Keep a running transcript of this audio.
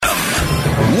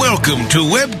Welcome to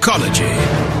Webcology.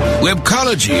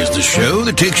 Webcology is the show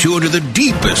that takes you into the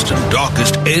deepest and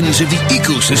darkest ends of the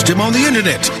ecosystem on the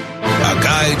internet. Our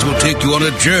guides will take you on a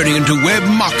journey into web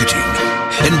marketing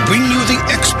and bring you the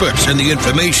experts and the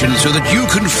information so that you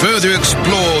can further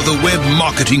explore the web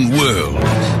marketing world.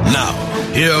 Now,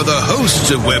 here are the hosts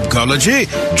of Webcology,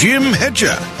 Jim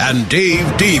Hedger and Dave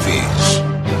Davies.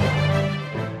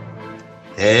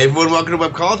 Hey everyone, welcome to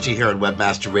Webcology here on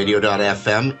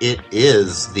WebmasterRadio.fm. It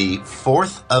is the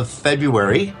 4th of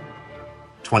February,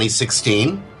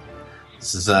 2016.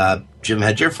 This is Jim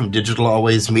Hedger from Digital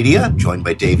Always Media, joined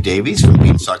by Dave Davies from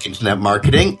Beanstalk Internet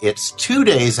Marketing. It's 2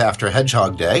 days after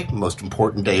Hedgehog Day, most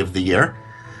important day of the year.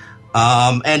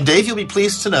 And Dave, you'll be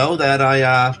pleased to know that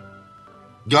I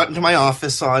got into my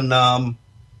office on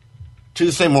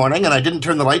Tuesday morning and I didn't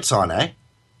turn the lights on,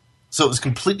 So it was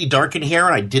completely dark in here,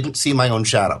 and I didn't see my own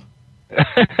shadow.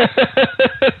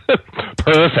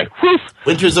 Perfect.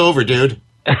 Winter's over, dude.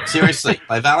 Seriously.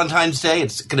 By Valentine's Day,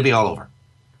 it's going to be all over.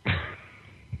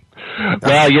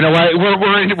 Well, you know what?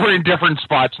 We're in different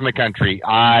spots in the country.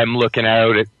 I'm looking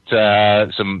out at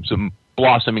some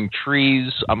blossoming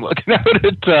trees. I'm looking out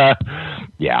at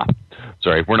yeah.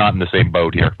 Sorry, we're not in the same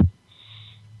boat here.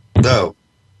 No,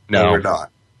 we're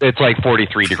not. It's like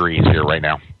 43 degrees here right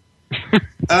now.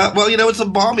 Well, you know, it's a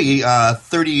balmy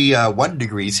 31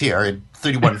 degrees here, at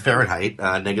 31 Fahrenheit,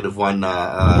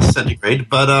 -1 centigrade.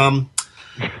 But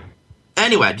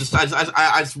anyway, I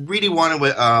just really want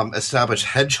to establish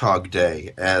Hedgehog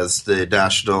Day as the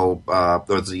national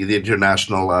or the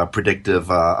international predictive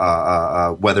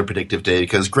weather predictive day,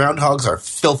 because groundhogs are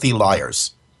filthy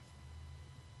liars.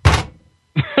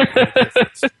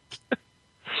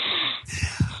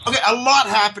 Okay, a lot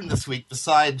happened this week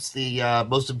besides the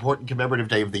most important commemorative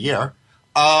day of the year.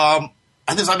 And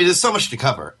there's so much to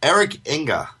cover. Eric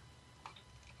Inga,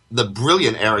 the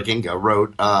brilliant Eric Inga,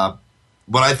 wrote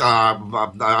what I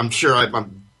thought. I'm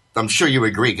sure you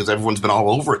agree, because everyone's been all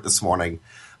over it this morning.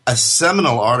 A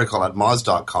seminal article at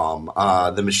Moz.com,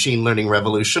 The Machine Learning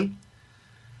Revolution.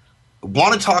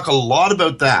 Want to talk a lot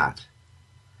about that.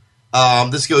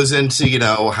 This goes into,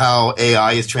 how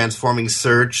AI is transforming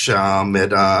search.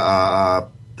 It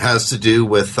has to do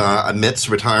with Amit's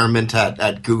retirement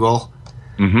at Google.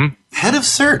 Mm-hmm. Head of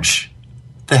search.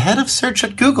 The head of search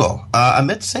at Google,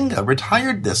 Amit Singha,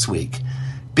 retired this week,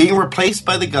 being replaced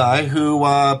by the guy who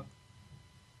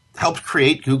helped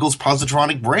create Google's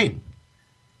positronic brain.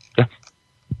 Yeah.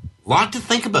 Lot to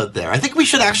think about there. I think we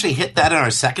should actually hit that in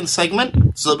our second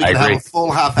segment so that we can have a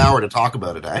full half hour to talk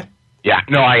about it, Yeah,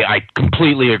 no, I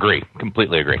completely agree.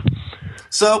 Completely agree.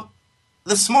 So,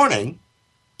 this morning,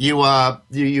 you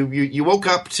woke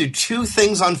up to two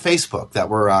things on Facebook that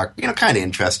were kind of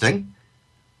interesting.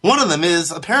 One of them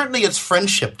is apparently it's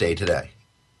Friendship Day today.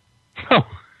 Oh,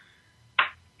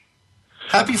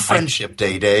 happy Friendship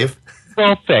Day, Dave.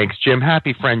 Well, thanks, Jim.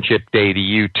 Happy Friendship Day to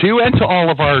you too, and to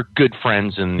all of our good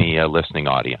friends in the listening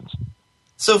audience.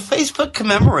 So, Facebook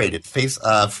commemorated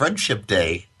Friendship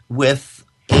Day with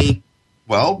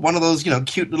one of those,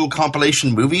 cute little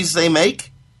compilation movies they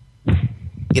make.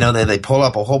 They pull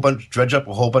up dredge up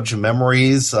a whole bunch of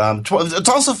memories. It's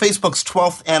also Facebook's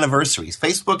 12th anniversary.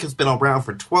 Facebook has been around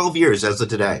for 12 years as of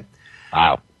today.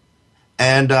 Wow.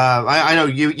 And I know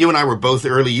you and I were both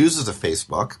early users of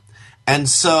Facebook. And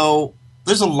so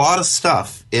there's a lot of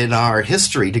stuff in our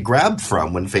history to grab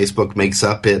from when Facebook makes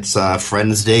up its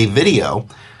Friends Day video.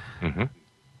 Mm-hmm.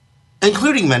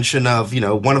 Including mention of,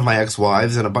 one of my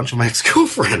ex-wives and a bunch of my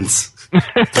ex-girlfriends.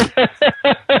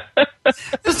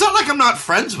 It's not like I'm not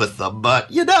friends with them,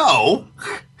 but,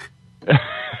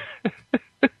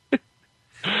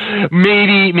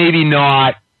 Maybe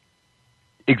not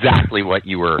exactly what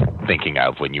you were thinking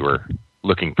of when you were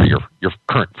looking for your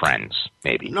current friends,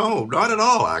 maybe. No, not at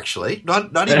all, actually.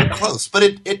 Not even close. But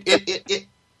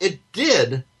it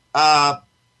did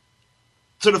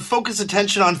sort of focus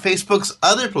attention on Facebook's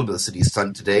other publicity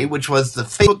stunt today, which was the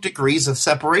Facebook degrees of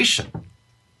separation.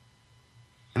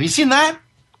 Have you seen that?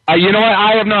 You know what?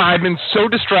 I have not. I've been so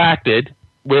distracted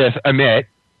with Amit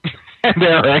and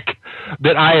Eric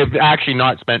that I have actually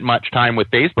not spent much time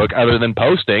with Facebook other than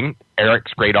posting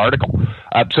Eric's great article.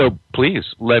 So please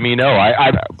let me know.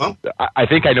 I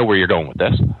think I know where you're going with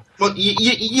this. Well,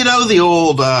 you know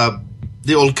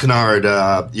the old canard,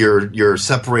 you're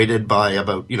separated by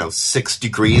about 6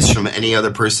 degrees from any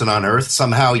other person on Earth.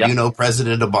 Somehow, yep.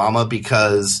 President Obama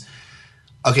because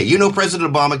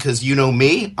President Obama because you know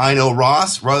me. I know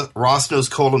Ross. Ross knows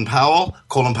Colin Powell.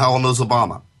 Colin Powell knows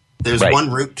Obama. There's one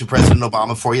route to President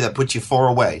Obama for you that puts you 4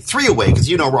 away, 3 away because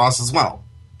you know Ross as well.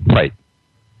 Right.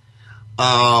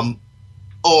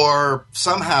 Or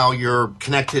somehow you're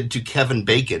connected to Kevin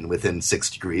Bacon within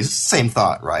 6 degrees. Same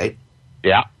thought, right?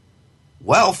 Yeah.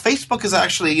 Well, Facebook is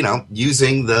actually,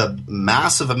 using the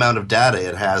massive amount of data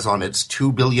it has on its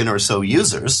 2 billion or so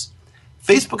users.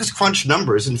 Facebook has crunched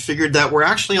numbers and figured that we're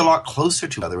actually a lot closer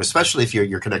to each other, especially if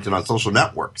you're connected on social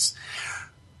networks.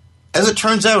 As it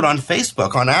turns out, on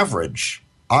Facebook, on average,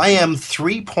 I am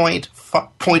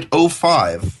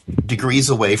 3.05 degrees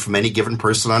away from any given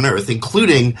person on Earth,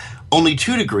 including only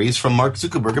 2 degrees from Mark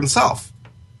Zuckerberg himself.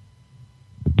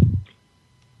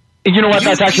 You know what?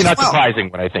 That's actually not surprising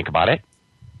when I think about it.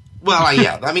 Well,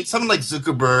 yeah. I mean, someone like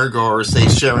Zuckerberg or say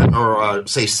Sharon or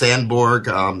say Sandborg,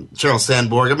 Sheryl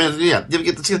Sandborg. I mean, yeah.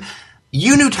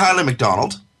 You knew Tyler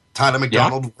McDonald. Tyler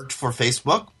McDonald worked for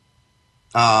Facebook.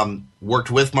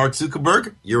 Worked with Mark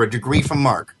Zuckerberg. You're a degree from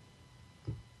Mark.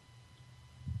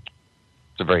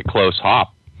 It's a very close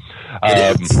hop.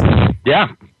 It is. Yeah.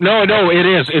 No, it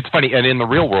is. It's funny. And in the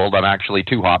real world, I'm actually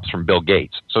 2 hops from Bill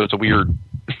Gates. So it's a weird.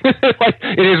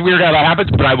 It is weird how that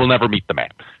happens, but I will never meet the man.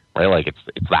 Right? Like it's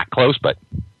that close, but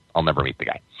I'll never meet the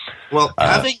guy. Well,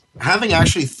 having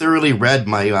actually thoroughly read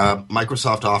my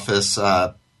Microsoft Office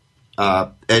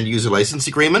end user license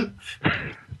agreement,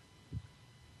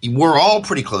 we're all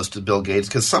pretty close to Bill Gates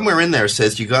because somewhere in there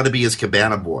says you got to be his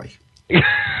cabana boy.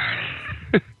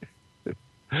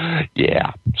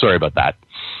 Yeah, sorry about that.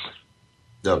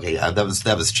 Okay, yeah,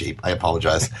 that was cheap. I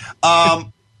apologize. So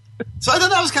I thought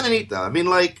that was kind of neat, though. I mean,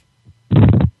 like,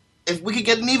 if we could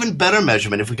get an even better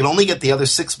measurement, if we could only get the other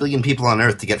 6 billion people on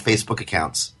Earth to get Facebook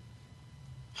accounts.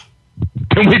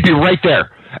 Then we'd be right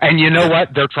there. And you know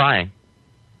what? They're trying.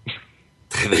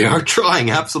 They are trying,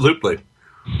 absolutely.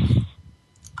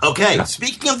 Okay,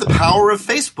 speaking of the power of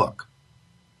Facebook.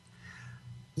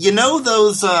 You know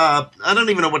those, I don't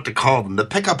even know what to call them, the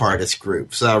pickup artist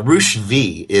groups. Roosh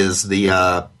V is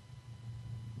the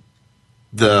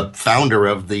founder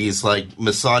of these, like,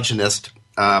 misogynist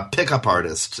pickup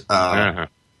artists.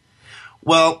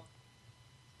 Well,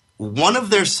 one of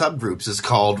their subgroups is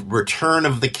called Return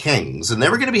of the Kings, and they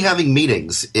were going to be having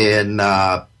meetings in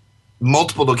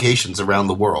multiple locations around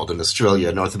the world, in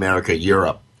Australia, North America,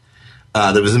 Europe.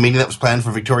 There was a meeting that was planned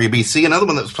for Victoria, BC, another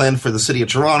one that was planned for the city of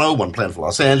Toronto, one planned for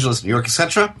Los Angeles, New York,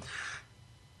 etc.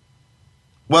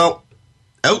 Well,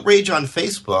 outrage on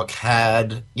Facebook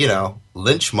had,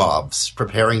 lynch mobs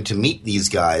preparing to meet these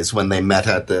guys when they met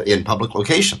in public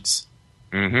locations.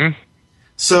 Mm-hmm.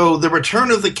 So the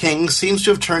Return of the Kings seems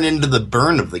to have turned into the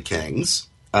Burn of the Kings.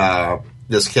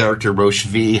 This character, Roche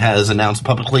V, has announced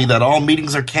publicly that all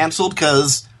meetings are canceled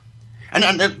because... And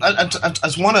I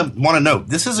just want to note,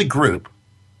 this is a group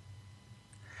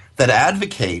that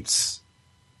advocates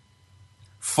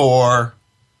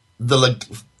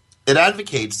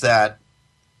that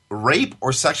rape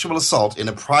or sexual assault in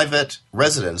a private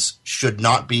residence should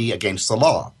not be against the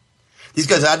law. These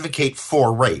guys advocate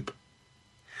for rape.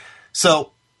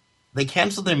 So they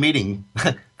canceled their meeting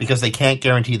because they can't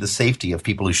guarantee the safety of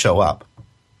people who show up.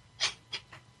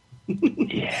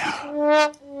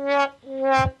 Yeah.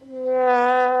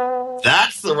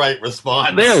 That's the right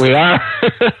response. There we are.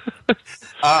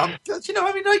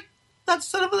 That's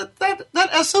sort of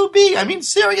that SOB. I mean,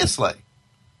 seriously.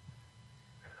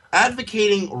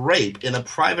 Advocating rape in a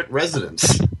private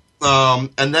residence. And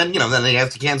then they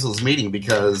have to cancel his meeting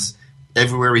because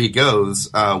everywhere he goes,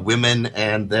 women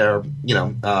and their,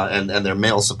 and their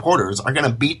male supporters are going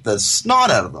to beat the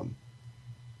snot out of them.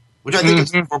 Which I think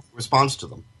is an appropriate response to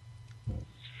them.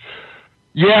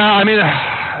 Yeah, I mean,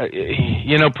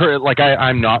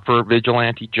 I'm not for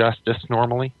vigilante justice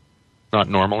normally, not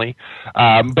normally, but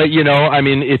I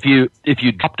mean, if you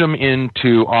dropped them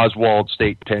into Oswald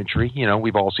State Penitentiary,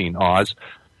 we've all seen Oz.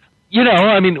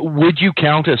 I mean, would you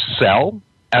count a cell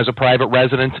as a private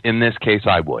residence? In this case,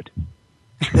 I would.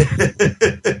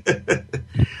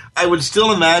 I would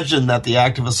still imagine that the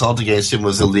act of assault against him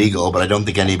was illegal, but I don't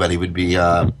think anybody would be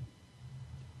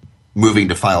moving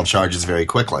to file charges very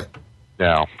quickly.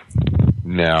 No.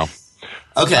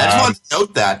 Okay, I just want to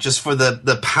note that just for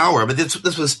the power. But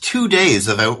this was 2 days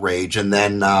of outrage, and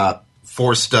then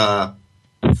forced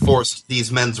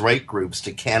these men's right groups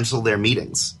to cancel their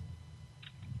meetings.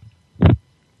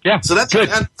 Yeah, so that's good.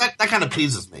 That kind of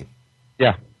pleases me.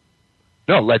 Yeah,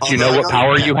 no, lets you know what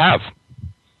power you have.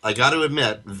 I got to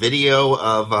admit, video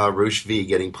of Roosh V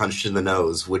getting punched in the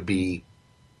nose would be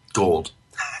gold.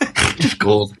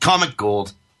 Gold, comic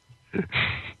gold.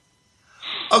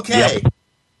 Okay. Yep.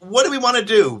 what do we want to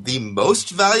do? The most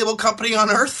valuable company on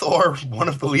Earth or one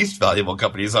of the least valuable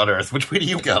companies on Earth? Which way do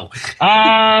you go?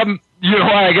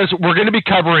 I guess we're going to be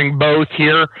covering both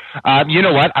here. You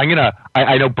know what? I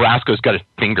know Brasco's got his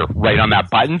finger right on that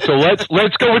button, so let's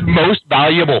go with most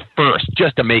valuable first,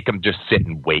 just to make him just sit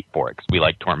and wait for it, because we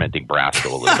like tormenting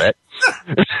Brasco a little bit.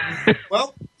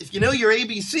 Well, if you know your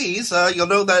ABCs, you'll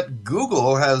know that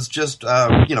Google has just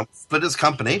split its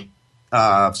company,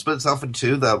 split itself into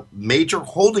two. The major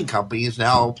holding company is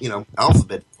now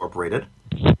Alphabet Incorporated.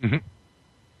 Mm-hmm.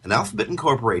 And Alphabet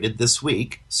Incorporated this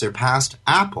week surpassed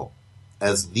Apple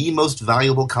as the most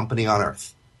valuable company on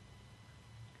Earth.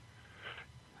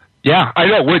 Yeah, I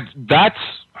know.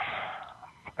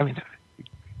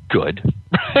 Good.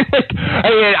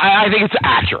 I think it's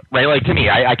accurate, right? Like, to me,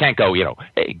 I can't go,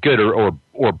 hey, good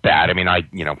or bad. I mean, I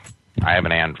have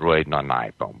an Android, not an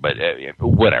iPhone, but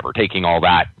whatever. Taking all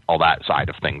that side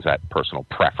of things, that personal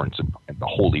preference and the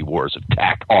holy wars of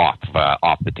tech off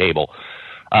the table.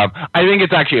 I think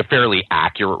it's actually a fairly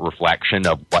accurate reflection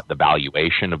of what the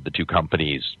valuation of the two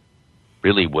companies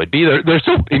really would be. They're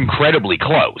so incredibly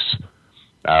close,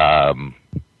 but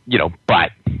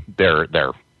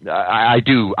they're. I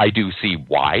do see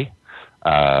why.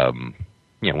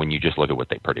 When you just look at what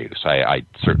they produce, I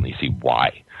certainly see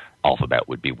why Alphabet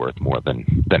would be worth more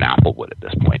than Apple would at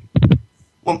this point.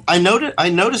 Well, I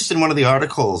noticed in one of the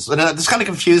articles, and this kind of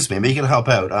confused me. Maybe you can help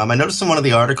out. I noticed in one of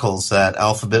the articles that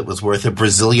Alphabet was worth $1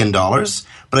 Brazilian, but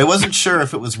I wasn't sure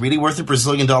if it was really worth $1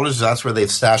 Brazilian or that's where they've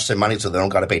stashed their money so they don't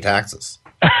got to pay taxes.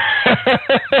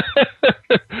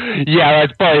 Yeah,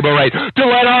 that's probably about right.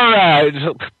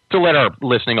 To let our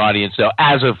listening audience know,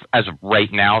 as of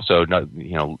right now, so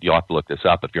you'll have to look this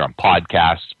up if you're on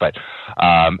podcasts, but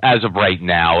as of right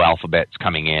now, Alphabet's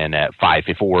coming in at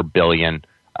 $554 billion.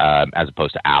 As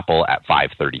opposed to Apple at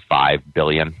 $535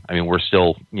 billion. I mean, we're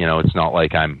still, it's not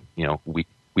like I'm,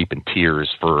 weeping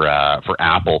tears for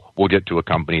Apple. We'll get to a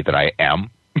company that I am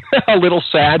a little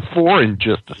sad for in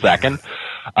just a second.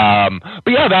 But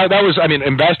yeah, that was,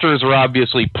 investors are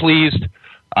obviously pleased.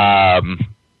 And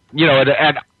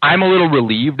I'm a little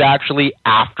relieved actually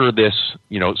after this,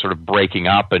 sort of breaking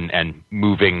up and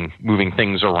moving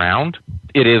things around.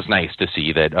 It is nice to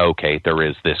see that, okay, there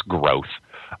is this growth.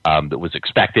 That was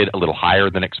expected, a little higher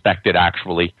than expected,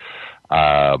 actually,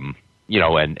 and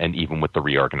even with the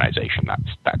reorganization,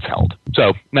 that's held.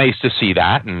 So nice to see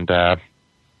that, and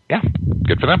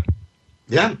good for them.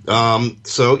 Yeah. But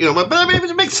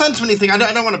it makes sense when you think. I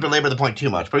don't want to belabor the point too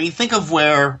much, but when you think of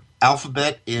where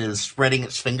Alphabet is spreading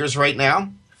its fingers right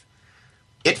now,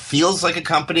 it feels like a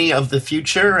company of the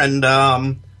future, and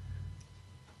I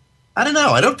don't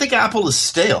know. I don't think Apple is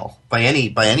stale by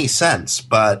any sense,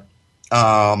 but.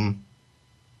 Well,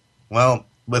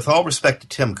 with all respect to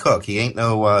Tim Cook, he ain't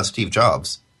no Steve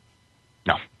Jobs.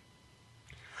 No.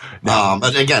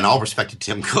 But again, all respect to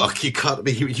Tim Cook, you got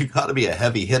to be a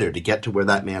heavy hitter to get to where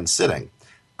that man's sitting.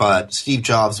 But Steve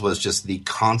Jobs was just the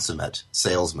consummate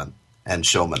salesman and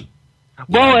showman.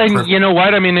 Well, and you know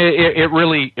what? I mean, it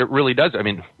really does. I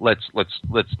mean, let's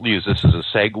use this as a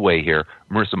segue here.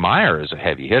 Marissa Mayer is a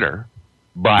heavy hitter,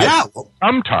 but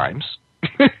sometimes.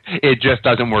 It just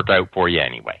doesn't work out for you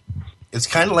anyway. It's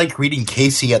kind of like reading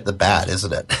Casey at the Bat,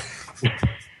 isn't it?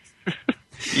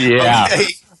 Yeah. Okay.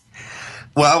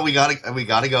 Well, we gotta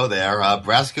go there.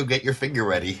 Brasco, get your finger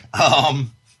ready.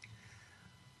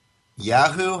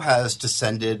 Yahoo has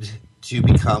descended to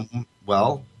become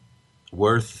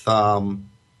worth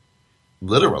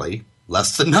literally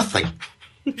less than nothing.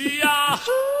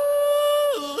 Yahoo!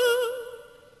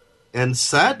 And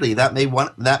sadly, that may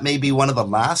be one of the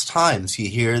last times you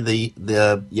hear the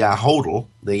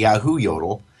Yahoo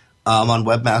yodel on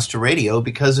Webmaster Radio,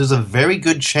 because there's a very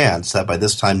good chance that by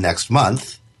this time next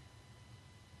month,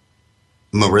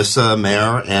 Marissa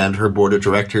Mayer and her board of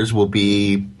directors will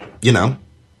be,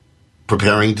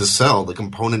 preparing to sell the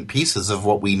component pieces of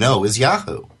what we know is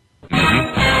Yahoo.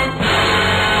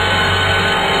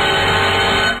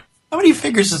 How many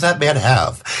fingers does that man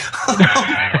have?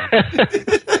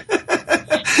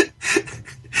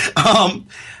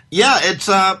 It's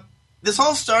this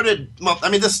all started. Well, I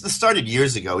mean, this started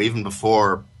years ago, even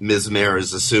before Ms.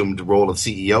 Mayer's assumed role of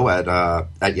CEO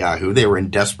at Yahoo. They were in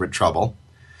desperate trouble.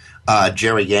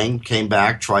 Jerry Yang came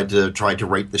back, tried to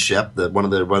right the ship. One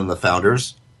of the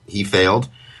founders, he failed.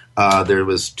 There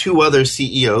was two other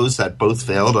CEOs that both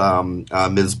failed.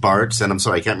 Ms. Bartz, and I'm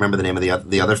sorry, I can't remember the name of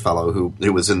the other fellow who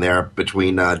was in there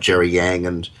between Jerry Yang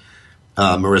and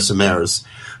Marissa Mayer's.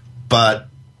 But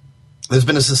there's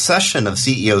been a succession of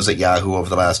CEOs at Yahoo over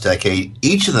the last decade.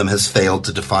 Each of them has failed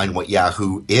to define what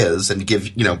Yahoo is and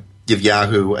give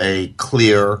Yahoo a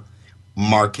clear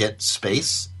market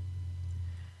space.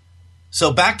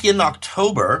 So back in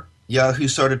October, Yahoo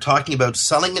started talking about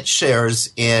selling its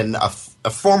shares in a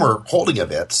former holding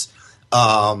of its,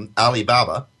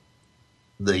 Alibaba,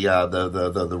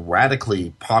 the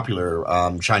radically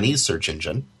popular Chinese search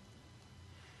engine.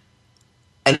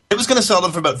 And it was going to sell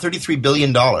them for about $33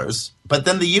 billion. But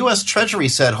then the U.S. Treasury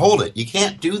said, hold it, you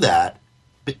can't do that.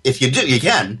 If you do, you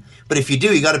can. But if you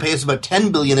do, you got to pay us about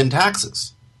 $10 billion in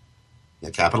taxes.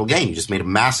 Capital gain. You just made a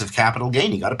massive capital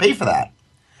gain. You got to pay for that.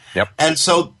 Yep. And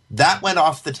so that went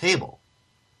off the table,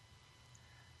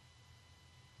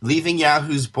 leaving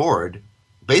Yahoo's board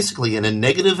basically in a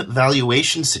negative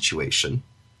valuation situation.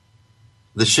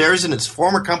 The shares in its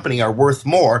former company are worth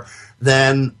more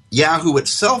than Yahoo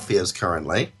itself is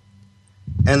currently,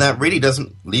 and that really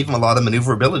doesn't leave them a lot of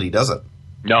maneuverability, does it?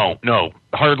 No,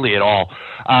 hardly at all.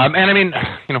 And I mean,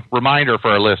 reminder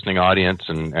for our listening audience,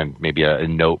 and maybe a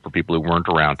note for people who weren't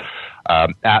around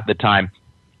at the time.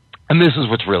 And this is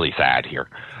what's really sad here,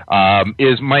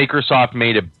 is Microsoft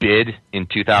made a bid in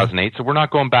 2008, so we're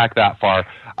not going back that far,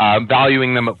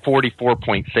 valuing them at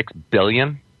 $44.6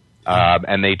 billion,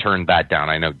 and they turned that down.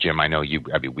 I know, Jim,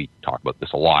 we talked about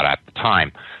this a lot at the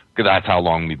time, because that's how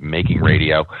long we've been making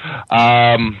radio.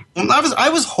 I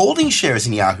was holding shares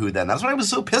in Yahoo then. That's what I was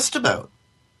so pissed about.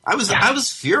 I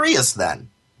was furious then.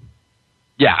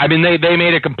 Yeah, I mean, they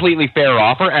made a completely fair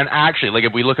offer, and actually, like,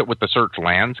 if we look at what the search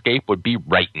landscape would be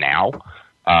right now,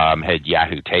 had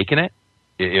Yahoo taken it,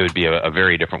 it would be a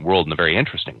very different world and a very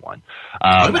interesting one.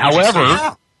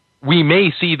 However, we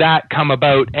may see that come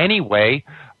about anyway,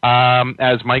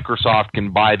 as Microsoft can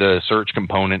buy the search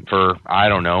component for, I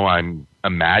don't know, I'm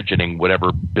imagining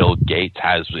whatever Bill Gates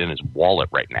has in his wallet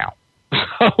right now.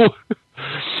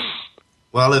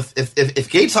 Well, if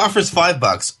Gates offers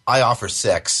 $5, I offer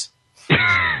 $6.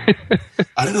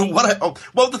 I don't know what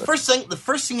well, the first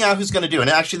thing Yahoo's going to do, and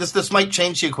actually this might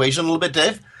change the equation a little bit,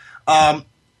 Dave.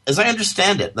 As I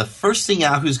understand it, the first thing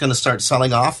Yahoo's going to start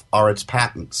selling off are its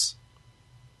patents.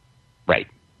 Right.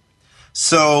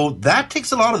 So that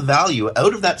takes a lot of value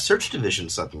out of that search division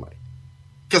suddenly.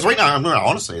 Because right now,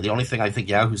 honestly, the only thing I think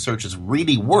Yahoo Search is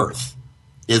really worth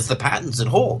is the patents it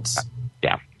holds.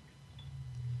 Yeah.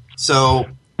 So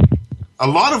a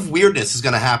lot of weirdness is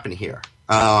going to happen here.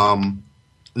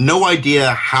 No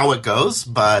idea how it goes,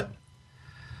 but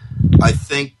I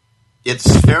think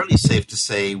it's fairly safe to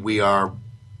say we are,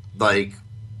 like,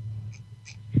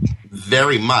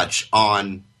 very much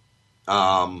on,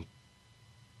 Yahoo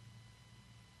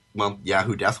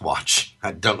Death Watch.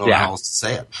 I don't know how else to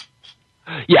say it.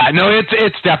 Yeah, no,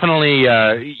 it's definitely,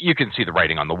 you can see the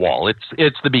writing on the wall.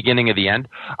 It's the beginning of the end.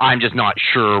 I'm just not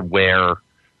sure where,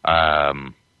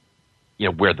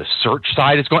 where the search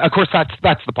side is going. Of course,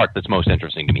 that's the part that's most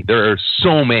interesting to me. There are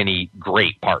so many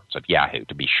great parts of Yahoo,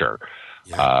 to be sure.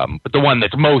 Yeah. But the one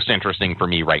that's most interesting for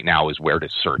me right now is, where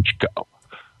does search go?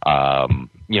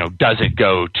 Does it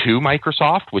go to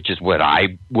Microsoft, which is what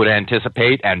I would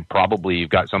anticipate? And probably you've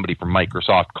got somebody from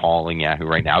Microsoft calling Yahoo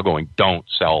right now going, don't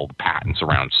sell the patents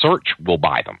around search. We'll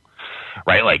buy them.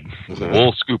 Right? Like,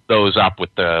 we'll scoop those up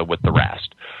with the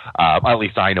rest. At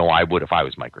least I know I would if I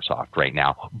was Microsoft right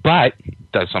now. But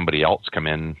does somebody else come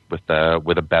in with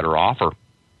a better offer?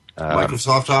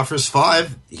 Microsoft offers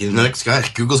 $5. The next guy,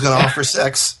 Google's going to offer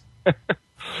 $6.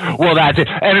 Well, that's it.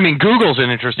 And I mean, Google's an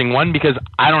interesting one, because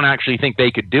I don't actually think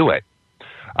they could do it.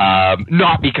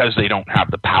 Not because they don't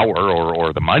have the power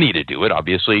or the money to do it.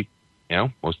 Obviously,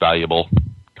 most valuable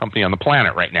company on the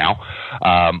planet right now.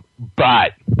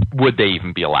 But would they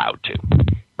even be allowed to?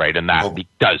 Right, and that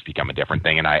does become a different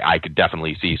thing. And I could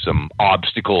definitely see some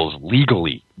obstacles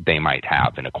legally they might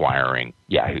have in acquiring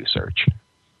Yahoo Search.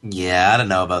 Yeah, I don't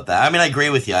know about that. I mean, I agree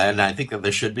with you, and I think that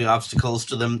there should be obstacles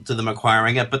to them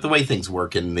acquiring it. But the way things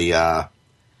work in the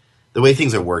way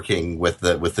things are working with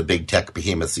the big tech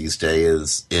behemoths these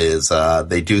days is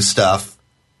they do stuff,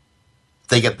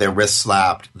 they get their wrists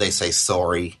slapped, they say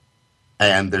sorry,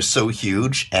 and they're so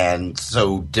huge and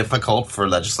so difficult for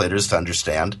legislators to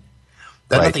understand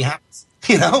that nothing happens.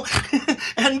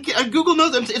 And Google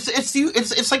knows them.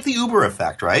 It's like the Uber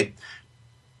effect, right?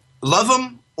 Love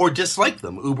them or dislike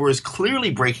them, Uber is clearly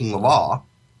breaking the law,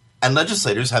 and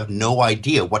legislators have no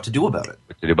idea what to do about it.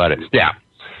 Yeah.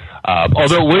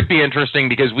 Although it would be interesting,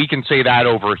 because we can say that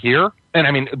over here, and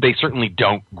I mean, they certainly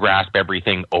don't grasp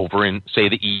everything over in, say,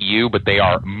 the EU, but they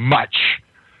are much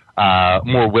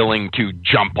more willing to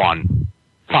jump on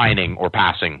fining or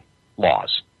passing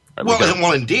laws.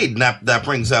 Well, indeed, and that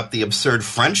brings up the absurd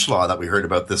French law that we heard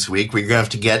about this week, where you're going to have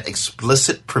to get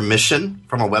explicit permission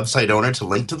from a website owner to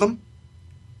link to them.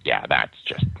 Yeah, that's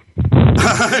just...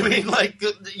 I mean, like,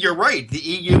 you're right. The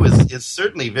EU is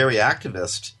certainly very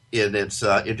activist in its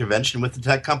intervention with the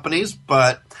tech companies,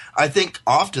 but I think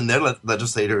often their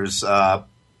legislators have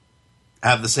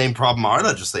the same problem our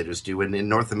legislators do in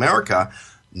North America,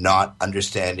 not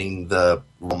understanding the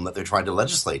realm that they're trying to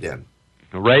legislate in.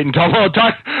 Right, and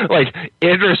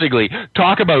interestingly,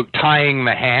 talk about tying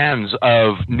the hands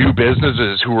of new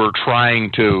businesses who are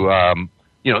trying to,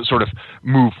 sort of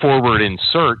move forward in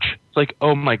search. It's like,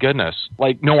 oh my goodness,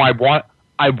 no, I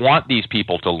want these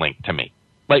people to link to me.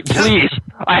 Please,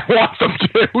 I want them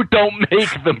to. Don't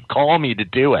make them call me to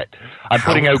do it. I'm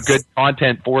putting out good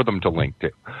content for them to link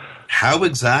to. How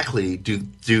exactly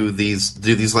do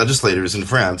these legislators in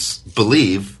France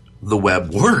believe the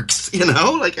web works?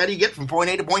 How do you get from point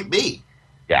A to point B?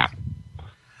 Yeah.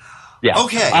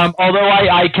 Okay. Although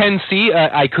I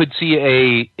could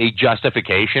see a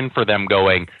justification for them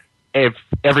going, if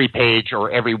every page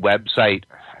or every website.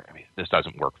 This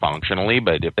doesn't work functionally,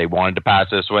 but if they wanted to pass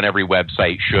this one, every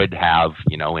website should have,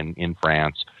 in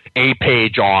France, a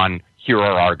page on here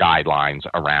are our guidelines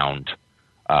around,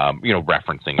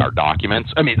 referencing our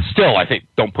documents. I mean, still, I think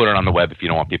don't put it on the web if you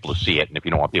don't want people to see it, and if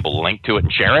you don't want people to link to it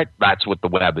and share it, that's what the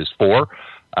web is for.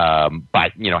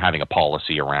 But having a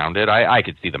policy around it, I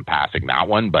could see them passing that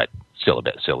one, but still a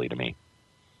bit silly to me.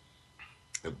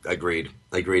 Agreed.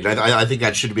 I think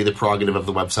that should be the prerogative of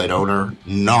the website owner,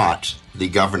 not the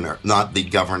governor, not the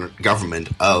government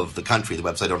of the country the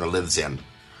website owner lives in.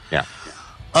 Yeah.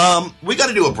 We got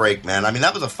to do a break, man. I mean,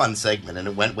 that was a fun segment, and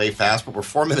it went way fast, but we're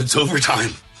 4 minutes over time.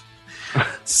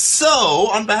 So,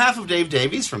 on behalf of Dave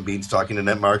Davies from Beanstalk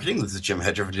Internet Marketing, this is Jim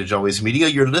Hedger from Digital Always Media.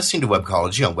 You're listening to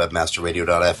Webcology on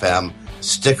WebmasterRadio.fm.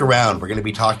 Stick around. We're going to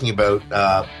be talking about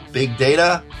big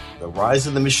data, the rise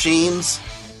of the machines,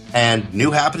 and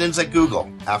new happenings at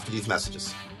Google after these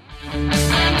messages.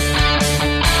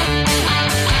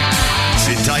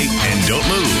 Sit tight and don't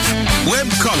move.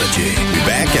 Webcology. Be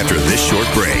back after this short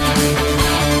break.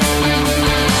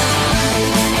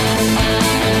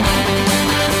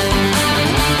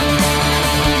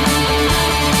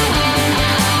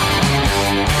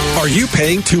 Are you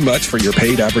paying too much for your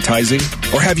paid advertising?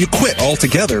 Or have you quit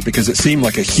altogether because it seemed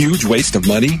like a huge waste of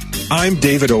money? I'm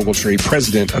David Ogletree,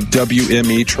 president of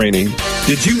WME Training.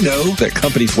 Did you know that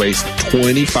companies waste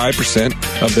 25%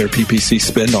 of their PPC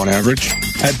spend on average?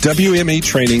 At WME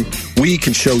Training, we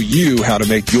can show you how to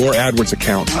make your AdWords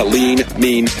account a lean,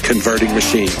 mean, converting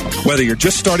machine. Whether you're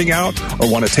just starting out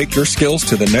or want to take your skills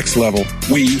to the next level,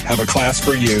 we have a class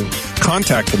for you.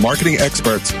 Contact the marketing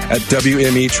experts at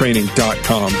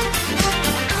WMEtraining.com.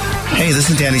 Hey, this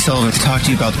is Danny Sullivan to talk to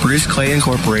you about Bruce Clay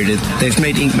Incorporated. They've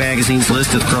made Inc. Magazine's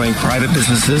list of growing private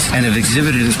businesses and have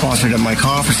exhibited and sponsored at my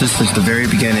conferences since the very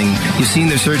beginning. You've seen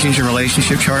their search engine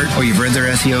relationship chart, or you've read their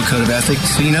SEO code of ethics,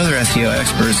 so you know they're SEO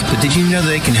experts. But did you know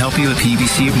they can help you with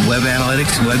PPC, web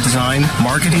analytics, web design,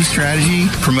 marketing strategy,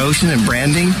 promotion, and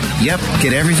branding? Yep,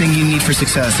 get everything you need for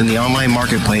success in the online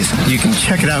marketplace. You can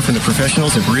check it out from the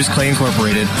professionals at Bruce Clay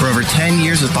Incorporated. For over 10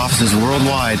 years with offices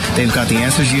worldwide, they've got the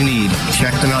answers you need.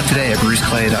 Check them out today at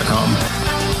bruceclay.com.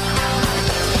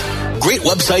 Great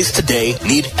websites today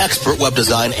need expert web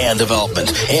design and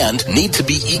development and need to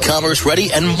be e-commerce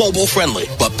ready and mobile friendly.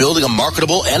 But building a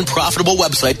marketable and profitable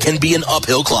website can be an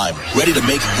uphill climb. Ready to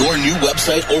make your new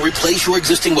website or replace your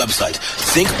existing website?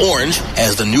 Think Orange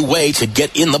as the new way to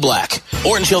get in the black.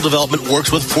 Orange Hill Development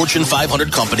works with Fortune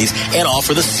 500 companies and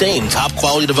offer the same top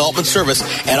quality development service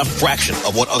at a fraction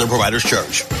of what other providers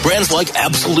charge. Brands like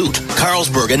Absolute,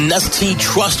 Carlsberg, and Nestea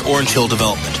trust Orange Hill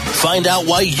Development. Find out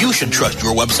why you should trust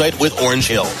your website with Orange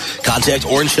Hill. Contact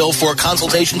Orange Hill for a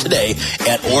consultation today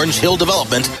at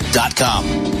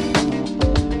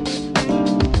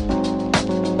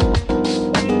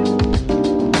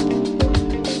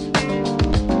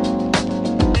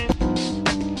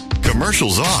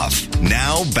Commercials off.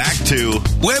 Now back to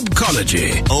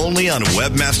Webcology. Only on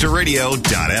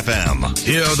WebmasterRadio.fm.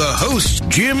 Here are the hosts,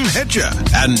 Jim Hedger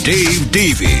and Dave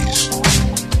Davies.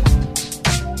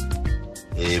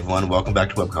 Hey everyone, welcome back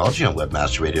to Webcology on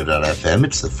WebmasterRadio.fm.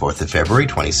 It's the 4th of February,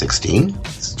 2016.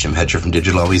 This is Jim Hedger from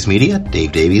Digital Always Media,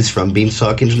 Dave Davies from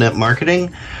Beanstalk Internet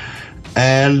Marketing.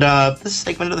 And this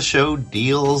segment of the show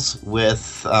deals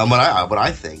with what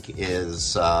I think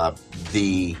is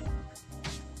the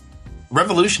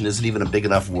revolution isn't even a big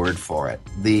enough word for it.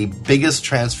 The biggest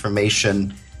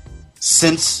transformation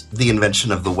since the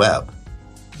invention of the web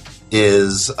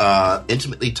is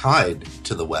intimately tied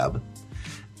to the web.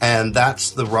 And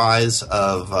that's the rise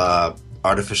of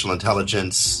artificial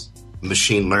intelligence,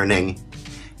 machine learning,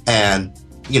 and,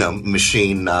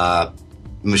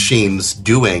 machines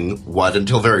doing what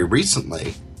until very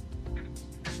recently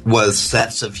was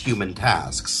sets of human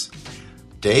tasks.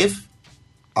 Dave,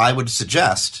 I would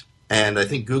suggest And I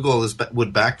think Google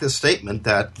would back this statement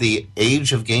that the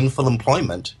age of gainful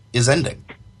employment is ending.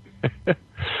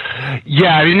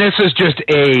 Yeah, I mean, this is just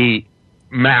a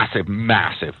massive,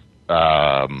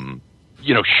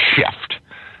 shift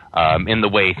in the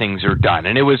way things are done.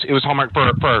 And it was hallmark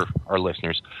for our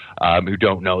listeners who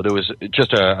don't know. There was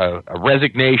just a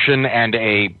resignation and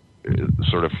a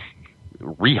sort of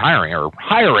rehiring or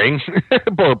hiring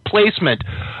or placement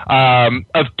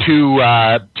of two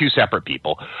separate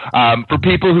people. For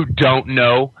people who don't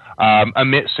know,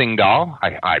 Amit Singhal,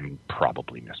 I'm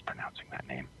probably mispronouncing that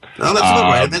name. No, that's about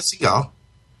right. Amit Singhal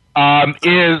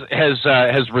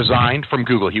has resigned from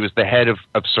Google. He was the head of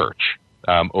search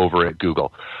over at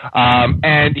Google,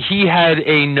 and he had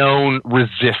a known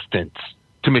resistance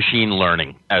to machine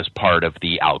learning as part of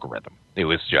the algorithm. It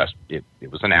was just it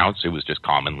was announced. It was just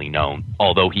commonly known.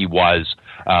 Although he was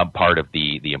part of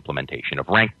the implementation of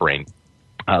RankBrain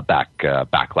back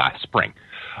last spring.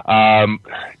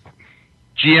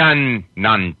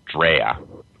 Giannandrea,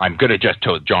 I'm going to just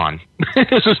tell John,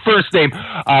 is his first name,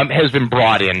 has been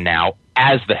brought in now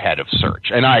as the head of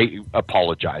search. And I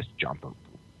apologize, John.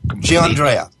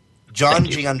 Giannandrea.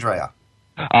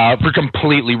 For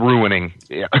completely ruining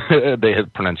the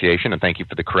pronunciation, and thank you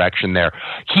for the correction there.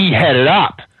 He headed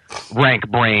up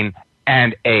RankBrain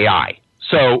and AI.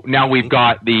 So now we've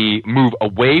got the move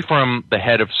away from the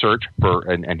head of search,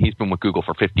 and he's been with Google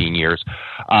for 15 years,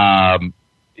 of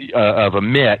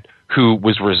Amit, who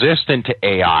was resistant to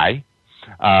AI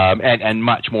and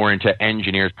much more into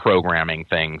engineers programming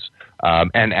things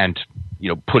and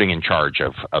putting in charge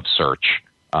of search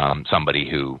somebody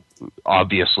who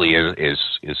obviously is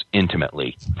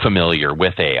intimately familiar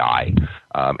with AI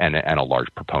and a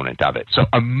large proponent of it. So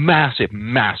a massive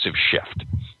shift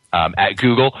at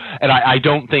Google. And I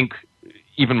don't think,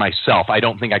 even myself, I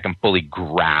don't think I can fully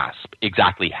grasp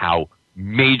exactly how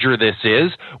major this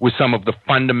is with some of the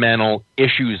fundamental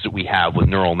issues that we have with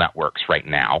neural networks right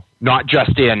now, not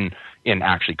just in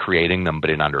actually creating them, but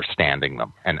in understanding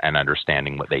them and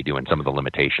understanding what they do and some of the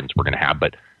limitations we're going to have.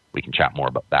 But we can chat more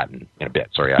about that in a bit.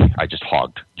 Sorry, I just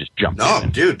jumped in. No,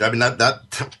 dude, I mean, that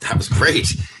was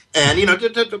great. And,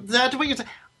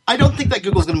 I don't think that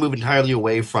Google's going to move entirely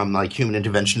away from human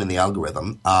intervention in the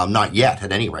algorithm. Not yet,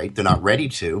 at any rate. They're not ready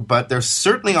to, but they're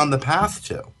certainly on the path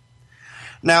to.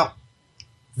 Now,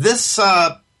 this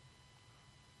lead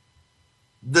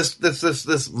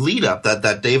up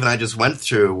that Dave and I just went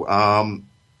through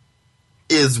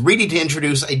is really to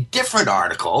introduce a different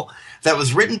article that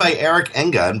was written by Eric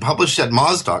Enga and published at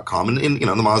Moz.com and in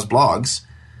the Moz blogs.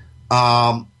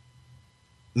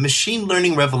 Machine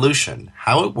Learning Revolution: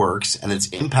 How It Works and Its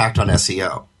Impact on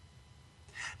SEO.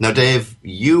 Now, Dave,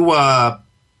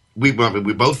 we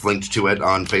both linked to it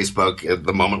on Facebook at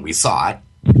the moment we saw it.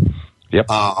 Yep.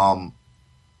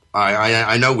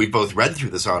 I know we both read through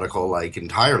this article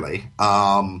entirely.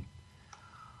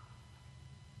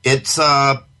 It's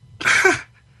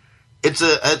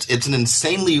it's an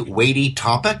insanely weighty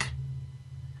topic,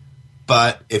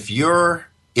 but if you're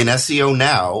in SEO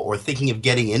now or thinking of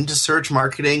getting into search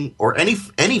marketing or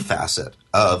any facet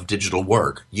of digital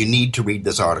work, you need to read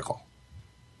this article.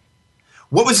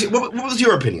 What was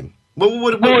your opinion?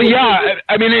 Yeah,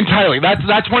 I mean, entirely.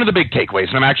 That's one of the big takeaways.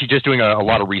 And I'm actually just doing a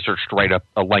lot of research to write a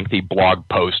lengthy blog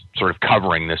post sort of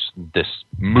covering this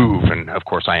move. And, of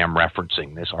course, I am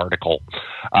referencing this article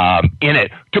in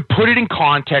it. To put it in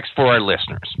context for our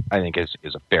listeners, I think is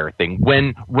a fair thing.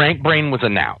 When RankBrain was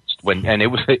announced, and it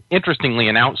was interestingly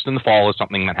announced in the fall as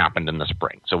something that happened in the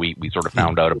spring. So we sort of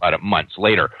found out about it months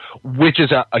later, which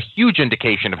is a huge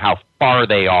indication of how far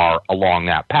they are along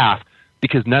that path,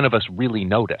 because none of us really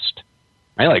noticed.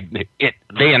 Right?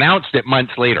 They announced it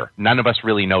months later. None of us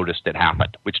really noticed it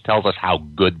happened, which tells us how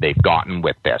good they've gotten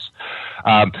with this.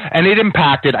 And it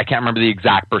impacted, I can't remember the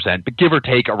exact percent, but give or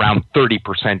take around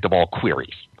 30% of all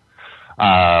queries.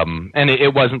 And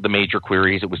it wasn't the major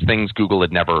queries. It was things Google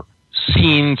had never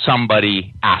seen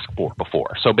somebody ask for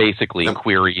before. So basically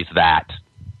queries that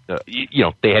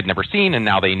they had never seen, and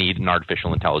now they need an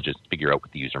artificial intelligence to figure out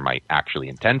what the user might actually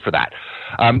intend for that.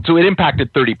 So it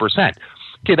impacted 30%.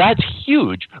 Okay, that's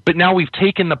huge, but now we've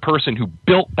taken the person who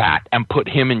built that and put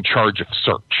him in charge of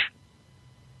search.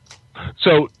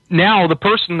 So now the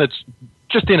person that's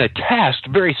just in a test,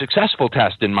 very successful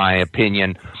test in my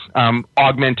opinion,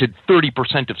 augmented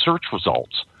 30% of search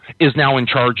results, is now in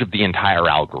charge of the entire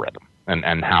algorithm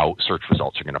and how search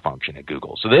results are going to function at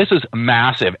Google. So this is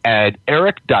massive, and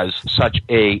Eric does such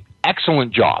a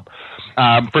excellent job.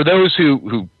 For those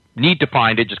who need to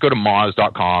find it, just go to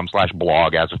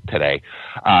moz.com/blog as of today.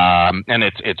 And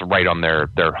it's right on their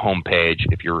homepage.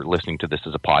 If you're listening to this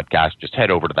as a podcast, just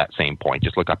head over to that same point.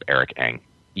 Just look up Eric Eng.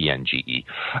 ENGE.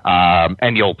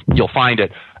 And you'll find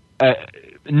it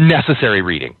necessary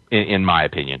reading, in my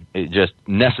opinion. Just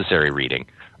necessary reading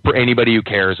for anybody who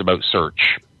cares about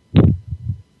search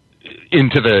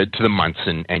into the months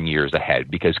and years ahead,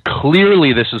 because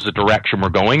clearly this is the direction we're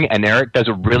going, and Eric does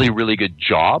a really, really good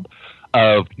job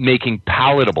of making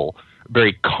palatable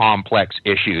very complex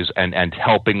issues and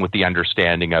helping with the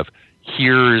understanding of,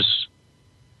 here's,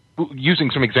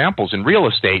 using some examples in real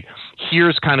estate,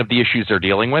 here's kind of the issues they're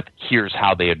dealing with, here's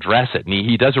how they address it. And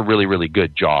he does a really, really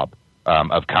good job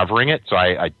of covering it. So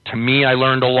to me, I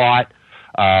learned a lot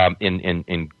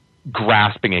in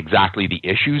grasping exactly the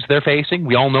issues they're facing.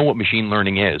 We all know what machine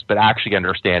learning is, but actually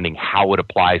understanding how it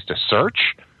applies to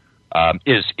search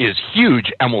is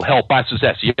huge, and will help us as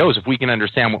SEOs. If we can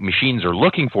understand what machines are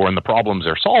looking for and the problems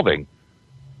they're solving,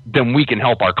 then we can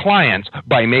help our clients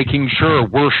by making sure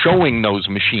we're showing those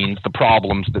machines the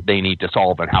problems that they need to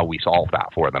solve and how we solve that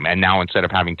for them. And now, instead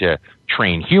of having to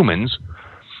train humans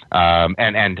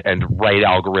and write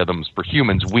algorithms for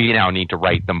humans, we now need to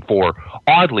write them for,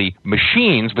 oddly,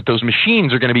 machines, but those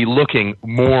machines are going to be looking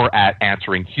more at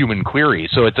answering human queries.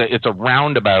 So it's a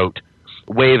roundabout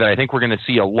way that I think we're going to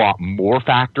see a lot more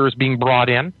factors being brought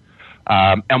in.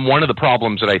 And one of the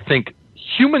problems that I think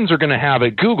humans are going to have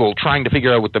at Google trying to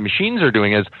figure out what the machines are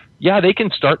doing is, yeah, they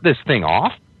can start this thing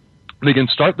off. They can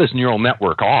start this neural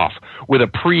network off with a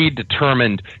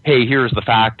predetermined, hey, here's the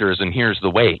factors and here's the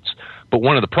weights. But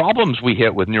one of the problems we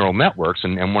hit with neural networks,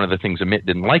 and one of the things Amit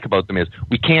didn't like about them, is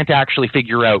we can't actually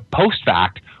figure out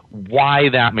post-fact why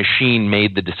that machine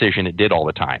made the decision it did all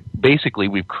the time. Basically,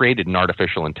 we've created an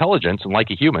artificial intelligence, and like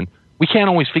a human, we can't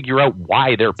always figure out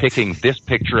why they're picking this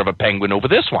picture of a penguin over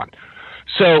this one.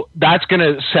 So that's going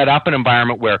to set up an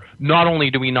environment where not only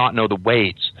do we not know the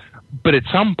weights, but at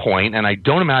some point, and I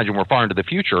don't imagine we're far into the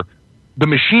future, the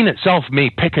machine itself may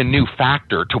pick a new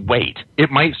factor to weight.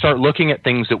 It might start looking at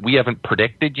things that we haven't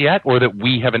predicted yet or that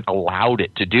we haven't allowed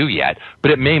it to do yet, but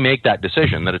it may make that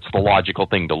decision that it's the logical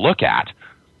thing to look at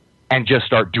and just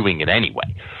start doing it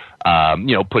anyway.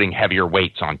 Putting heavier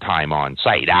weights on time on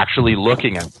site, actually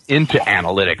looking into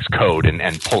analytics code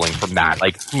and pulling from that.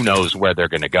 Like, who knows where they're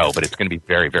going to go, but it's going to be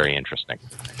very, very interesting.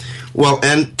 Well,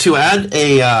 and to add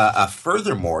a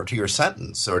furthermore to your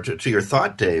sentence, or to your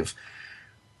thought, Dave,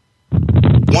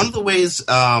 one of the ways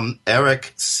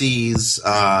Eric sees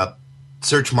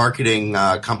search marketing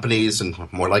companies, and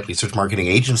more likely search marketing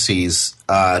agencies,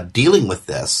 dealing with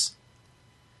this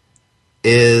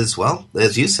is, well,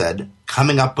 as you said,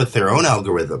 coming up with their own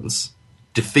algorithms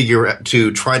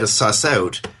to try to suss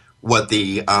out what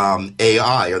the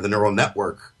AI or the neural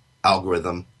network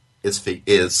algorithm is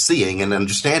seeing and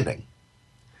understanding.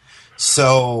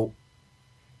 So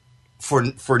for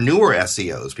newer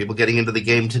SEOs, people getting into the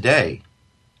game today,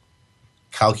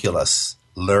 calculus,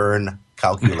 learn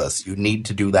calculus. You need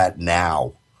to do that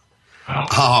now.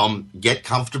 Get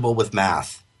comfortable with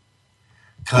math.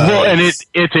 Well, and it's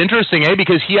interesting,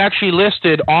 because he actually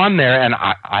listed on there, and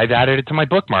I've added it to my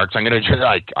bookmarks. I'm going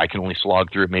to I can only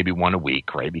slog through it maybe one a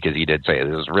week, right? Because he did say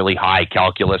this is really high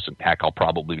calculus, and heck, I'll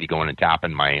probably be going and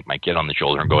tapping my kid on the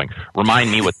shoulder and going,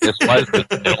 remind me what this was. It's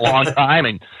been a long time,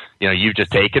 and you've just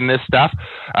taken this stuff.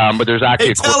 But there's actually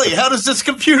hey, Telly, how does this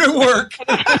computer work?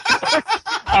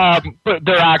 But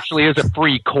there actually is a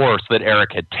free course that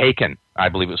Eric had taken. I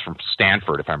believe it was from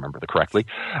Stanford, if I remember correctly.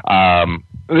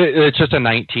 It's just a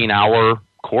 19-hour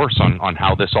course on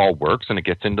how this all works, and it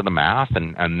gets into the math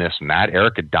and this and that.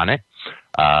 Eric had done it.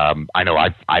 I know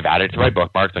I've added it to my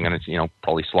bookmarks. I'm going to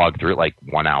probably slog through it like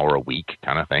 1 hour a week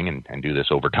kind of thing and do this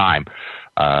over time.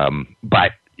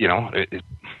 But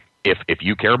if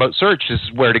you care about search, this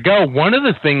is where to go. One of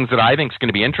the things that I think is going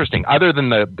to be interesting, other than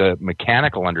the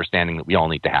mechanical understanding that we all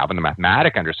need to have and the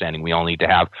mathematic understanding we all need to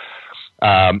have,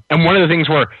 and one of the things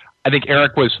where I think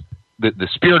Eric was, the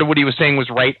spirit of what he was saying was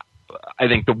right. I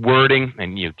think the wording,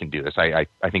 and you can do this, I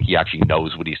think he actually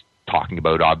knows what he's talking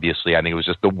about, obviously. I think it was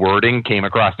just the wording came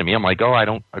across to me. I'm like, I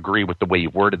don't agree with the way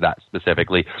you worded that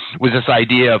specifically. Was this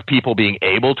idea of people being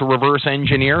able to reverse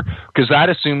engineer? Because that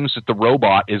assumes that the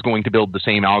robot is going to build the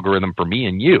same algorithm for me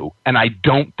and you. And I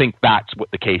don't think that's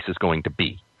what the case is going to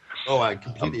be. Oh, I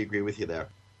completely agree with you there.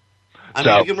 I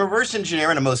mean, you can reverse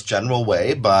engineer in a most general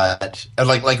way, but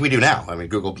like we do now. I mean,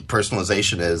 Google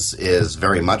personalization is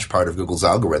very much part of Google's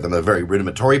algorithm, a very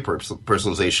rudimentary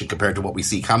personalization compared to what we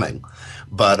see coming.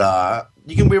 But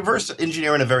you can reverse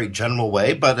engineer in a very general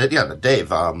way. But Dave,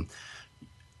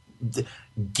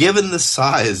 given the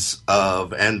size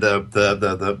of and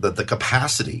the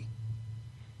capacity,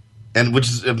 and which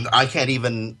is, I can't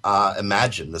even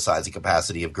imagine the size and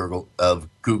capacity of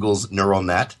Google's neural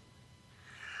net.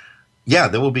 Yeah,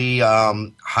 there will be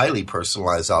highly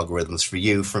personalized algorithms for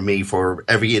you, for me, for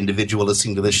every individual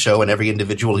listening to this show and every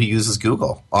individual who uses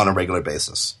Google on a regular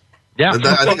basis. Yeah.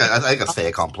 I think it's fait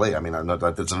accompli. I mean,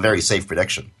 it's a very safe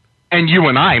prediction. And you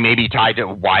and I may be tied to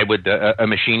why would a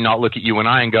machine not look at you and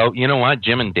I and go, you know what,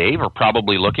 Jim and Dave are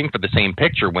probably looking for the same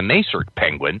picture when they search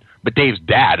penguin, but Dave's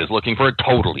dad is looking for a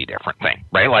totally different thing,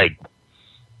 right? Like,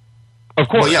 of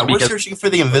course. Well, yeah, we're searching for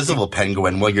the invisible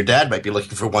penguin. Well, your dad might be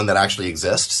looking for one that actually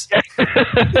exists.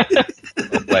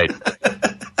 Right.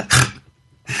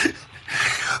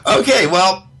 Okay,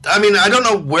 well, I mean, I don't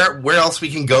know where else we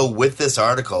can go with this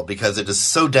article because it is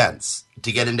so dense.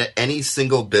 To get into any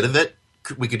single bit of it,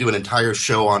 we could do an entire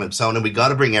show on its own, and we got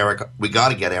to bring Eric. We got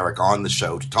to get Eric on the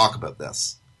show to talk about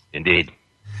this. Indeed.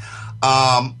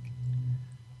 Yeah,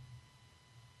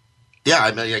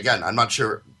 I mean, again, I'm not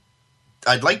sure.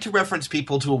 I'd like to reference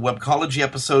people to a Webcology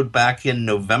episode back in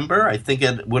November. I think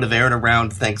it would have aired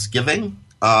around Thanksgiving,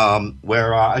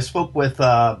 where I spoke with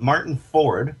Martin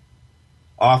Ford,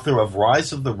 author of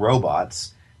Rise of the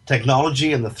Robots,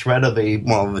 Technology and the Threat of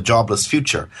a Jobless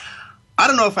Future. I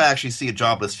don't know if I actually see a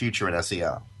jobless future in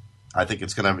SEO. I think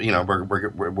it's going to,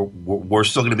 we're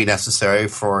still going to be necessary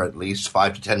for at least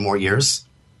 5 to 10 more years.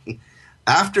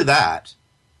 After that,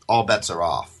 all bets are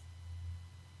off.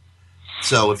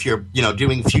 So if you're,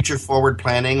 doing future forward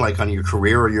planning, like on your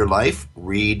career or your life,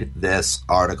 read this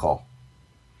article.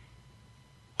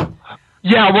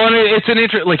 Yeah, well, it's an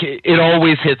it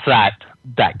always hits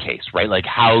that case, right? Like,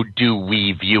 how do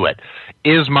we view it?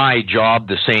 Is my job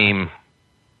the same?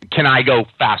 Can I go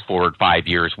fast forward 5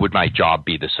 years? Would my job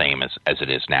be the same as it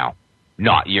is now?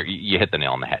 Not. You hit the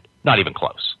nail on the head. Not even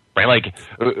close, right? Like,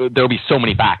 there'll be so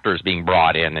many factors being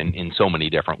brought in so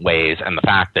many different ways, and the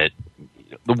fact that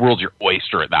the world's your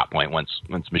oyster at that point. Once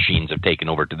machines have taken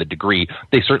over to the degree,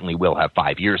 they certainly will have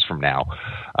 5 years from now,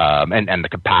 and the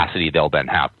capacity they'll then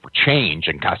have for change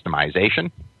and customization.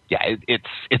 Yeah,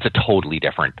 it's a totally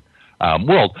different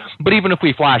world. But even if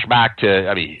we flash back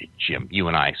to, Jim, you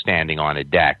and I standing on a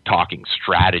deck talking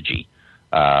strategy,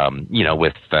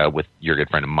 with your good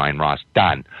friend of mine, Ross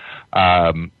Dunn,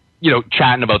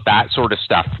 chatting about that sort of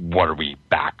stuff. What are we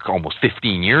back almost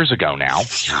 15 years ago now?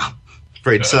 Yeah,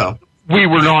 afraid so. We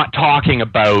were not talking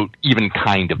about even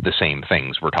kind of the same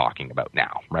things we're talking about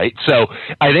now, right? So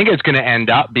I think it's going to end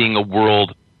up being a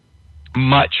world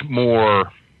much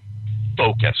more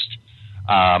focused,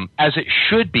 as it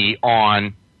should be,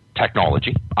 on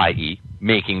technology, i.e.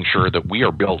 making sure that we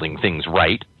are building things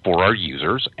right for our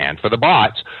users and for the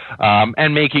bots,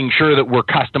 and making sure that we're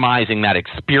customizing that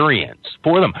experience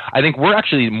for them. I think we're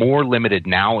actually more limited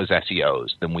now as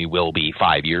SEOs than we will be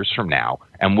 5 years from now.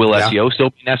 And will SEO still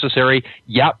be necessary?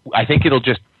 Yep. I think it'll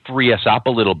just free us up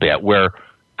a little bit where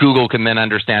Google can then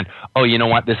understand, oh, you know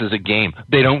what, this is a game.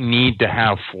 They don't need to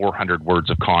have 400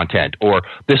 words of content, or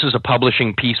this is a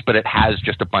publishing piece, but it has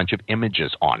just a bunch of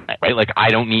images on it, right? Like, I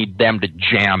don't need them to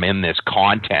jam in this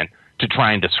content to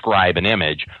try and describe an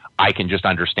image. I can just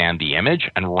understand the image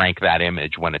and rank that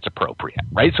image when it's appropriate,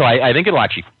 right? So I think it'll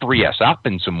actually free us up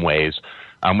in some ways,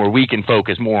 where we can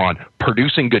focus more on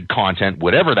producing good content,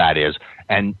 whatever that is,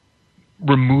 and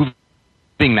removing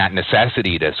that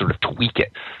necessity to sort of tweak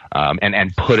it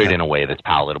and put it in a way that's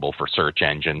palatable for search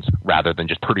engines, rather than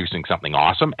just producing something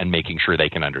awesome and making sure they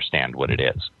can understand what it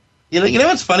is. You know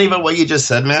what's funny about what you just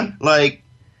said, man? Like,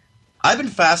 I've been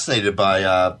fascinated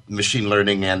by machine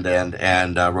learning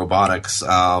and robotics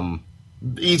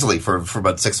easily for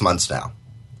about 6 months now.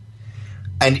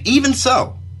 And even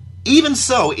so,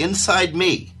 inside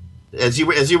me, as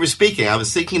you were speaking, I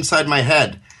was thinking inside my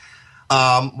head,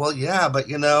 well, yeah, but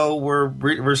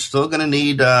we're still going to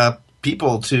need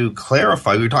people to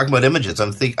clarify. We were talking about images.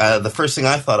 The first thing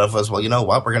I thought of was, well, you know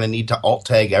what? We're going to need to alt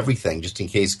tag everything just in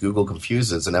case Google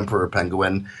confuses an emperor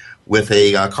penguin with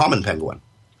a common penguin.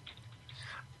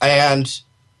 And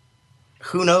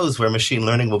who knows where machine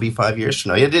learning will be 5 years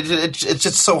from now? It's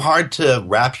just so hard to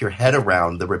wrap your head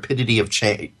around the rapidity of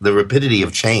change. The rapidity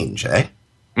of change, eh?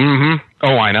 Mm-hmm.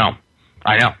 Oh, I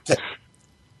know.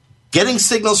 Getting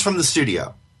signals from the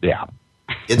studio. Yeah.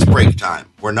 It's break time.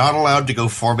 We're not allowed to go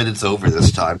 4 minutes over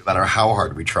this time, no matter how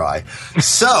hard we try.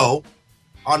 So,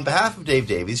 on behalf of Dave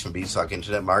Davies from Beanstalk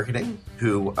Internet Marketing,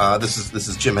 who this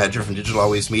is Jim Hedger from Digital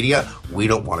Always Media. We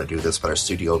don't want to do this, but our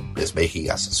studio is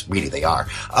making us. It's really, they are.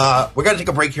 We're going to take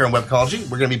a break here on Webcology.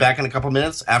 We're going to be back in a couple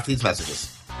minutes after these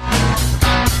messages.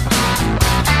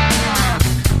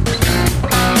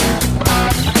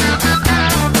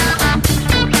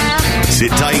 Sit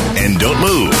tight and don't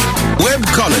move.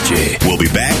 Webcology. We'll be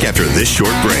back after this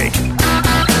short break.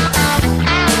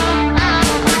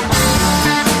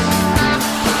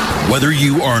 Whether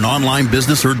you are an online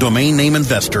business or domain name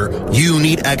investor, you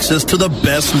need access to the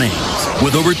best names.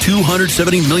 With over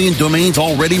 270 million domains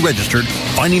already registered,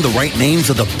 finding the right names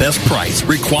at the best price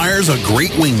requires a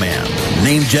great wingman.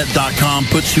 Namejet.com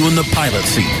puts you in the pilot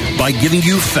seat by giving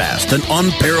you fast and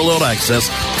unparalleled access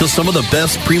to some of the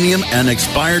best premium and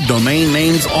expired domain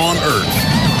names on earth.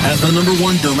 As the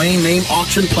 #1 domain name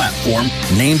auction platform,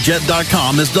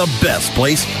 Namejet.com is the best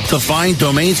place to find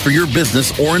domains for your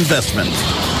business or investment.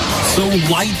 So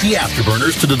light the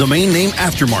afterburners to the domain name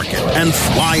aftermarket and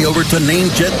fly over to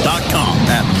Namejet.com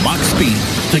at Mach speed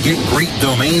to get great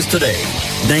domains today.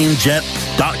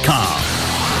 Namejet.com.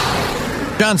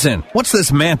 Johnson, what's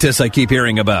this Mantis I keep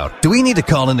hearing about? Do we need to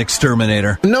call an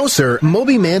exterminator? No, sir.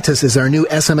 Moby Mantis is our new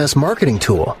SMS marketing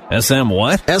tool. SM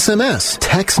what? SMS,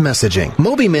 text messaging.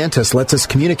 Moby Mantis lets us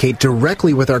communicate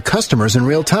directly with our customers in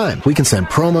real time. We can send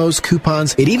promos,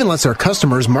 coupons. It even lets our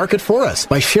customers market for us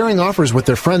by sharing offers with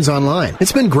their friends online.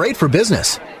 It's been great for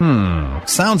business.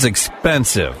 Sounds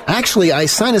expensive. Actually, I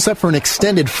signed us up for an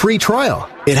extended free trial.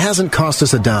 It hasn't cost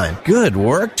us a dime. Good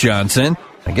work, Johnson.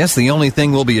 I guess the only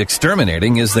thing we'll be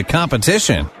exterminating is the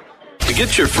competition. To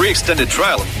get your free extended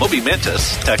trial of Moby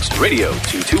Mantis, text radio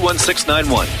to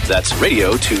 21691. That's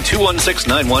radio to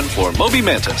 21691 for Moby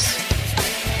Mantis.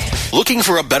 Looking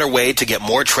for a better way to get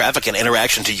more traffic and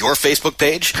interaction to your Facebook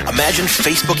page? Imagine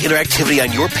Facebook interactivity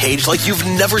on your page like you've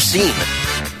never seen.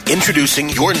 Introducing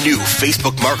your new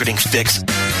Facebook marketing fix,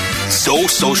 So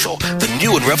Social, the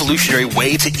new and revolutionary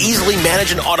way to easily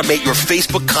manage and automate your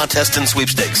Facebook contests and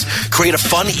sweepstakes. Create a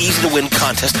fun, easy-to-win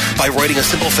contest by writing a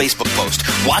simple Facebook post.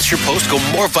 Watch your post go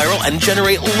more viral and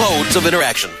generate loads of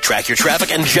interaction. Track your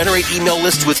traffic and generate email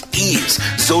lists with ease.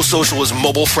 So Social is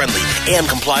mobile-friendly and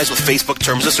complies with Facebook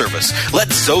Terms of Service.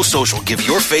 Let So Social give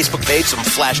your Facebook page some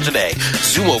flash today.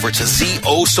 Zoom over to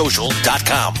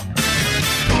ZOSocial.com.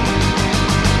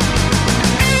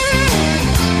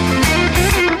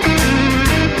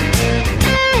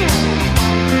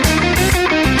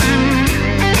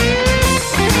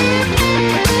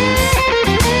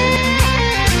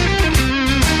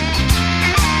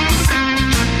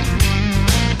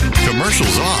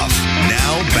 Commercials off.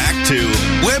 Now back to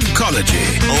Webcology.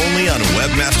 Only on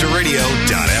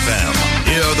WebmasterRadio.fm.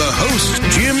 Here are the hosts,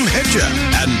 Jim Hedger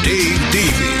and Dave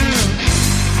Davies.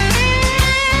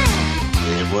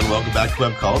 Hey everyone, welcome back to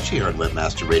Webcology here on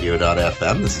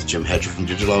WebmasterRadio.fm. This is Jim Hedger from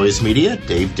Digital Always Media,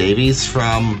 Dave Davies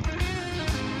from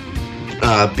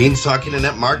Beanstalk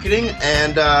Internet Marketing,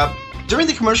 and during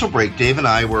the commercial break, Dave and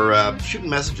I were shooting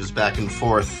messages back and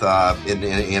forth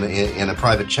in a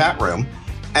private chat room.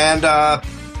 And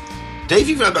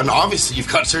Dave, obviously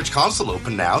you've got Search Console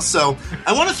open now, so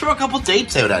I want to throw a couple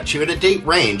dates out at you at a date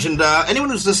range. And anyone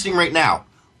who's listening right now,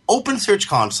 open Search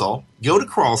Console, go to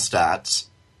Crawl Stats,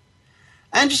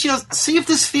 and just see if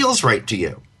this feels right to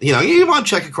you. You want to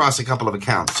check across a couple of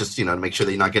accounts just to make sure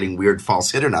that you're not getting weird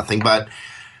false hit or nothing. But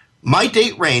my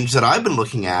date range that I've been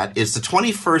looking at is the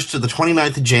 21st to the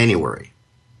 29th of January.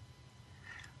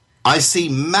 I see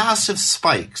massive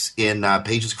spikes in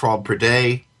pages crawled per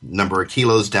day, number of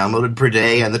kilos downloaded per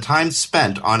day, and the time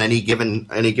spent on any given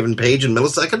page in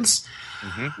milliseconds.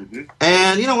 Mm-hmm.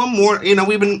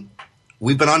 And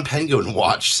we've been on Penguin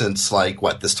Watch since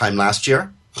this time last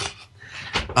year,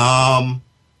 and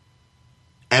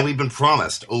we've been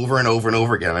promised over and over and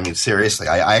over again. I mean, seriously,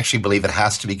 I actually believe it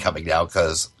has to be coming now,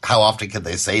 because how often can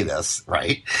they say this,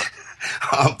 right?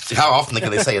 How often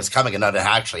can they say it's coming and not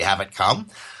actually have it come?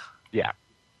 Yeah.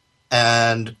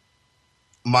 And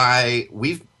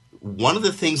one of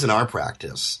the things in our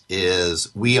practice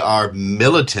is we are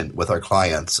militant with our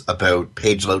clients about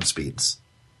page load speeds.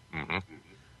 Mm-hmm.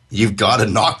 You've got to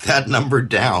knock that number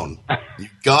down.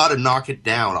 You've got to knock it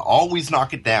down. Always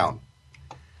knock it down.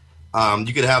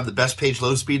 You could have the best page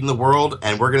load speed in the world,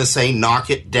 and we're going to say knock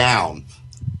it down.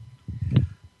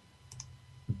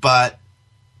 But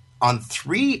on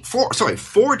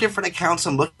four different accounts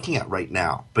I'm looking at right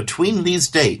now, between these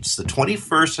dates, the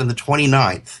 21st and the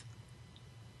 29th,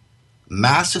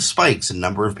 massive spikes in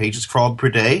number of pages crawled per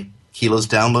day, kilos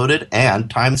downloaded, and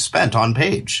time spent on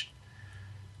page.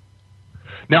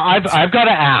 Now, I've got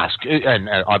to ask, and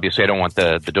obviously I don't want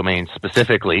the domain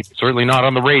specifically, certainly not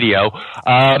on the radio.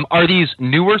 Are these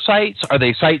newer sites? Are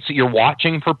they sites that you're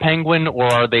watching for Penguin, or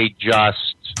are they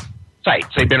just sites?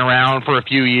 They've been around for a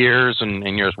few years, and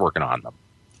you're just working on them.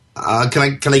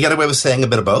 Can I get away with saying a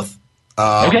bit of both?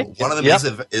 Okay. One of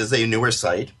them is a newer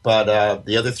site, but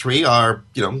the other three are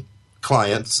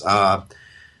clients.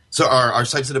 So are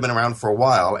sites that have been around for a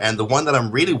while, and the one that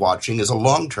I'm really watching is a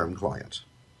long-term client.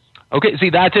 Okay, see,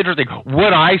 that's interesting.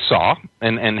 What I saw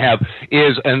and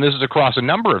this is across a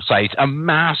number of sites, a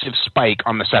massive spike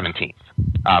on the 17th,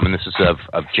 and this is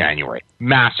of January.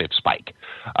 Massive spike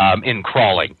in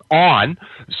crawling on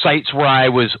sites where I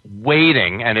was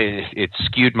waiting, and it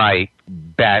skewed my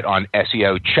bet on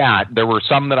SEO chat. There were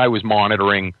some that I was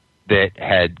monitoring that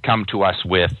had come to us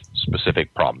with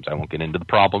specific problems. I won't get into the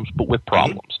problems, but with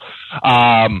problems.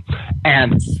 And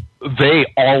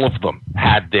all of them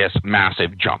had this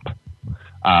massive jump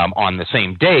on the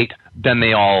same date. Then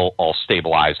they all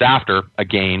stabilized after.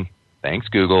 Again, thanks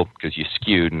Google, because you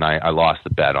skewed, and I lost the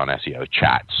bet on SEO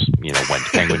chats. When's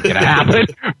Penguin going to happen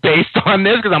based on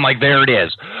this? Because I'm like, there it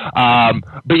is.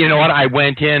 But you know what? I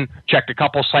went in, checked a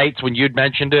couple sites when you'd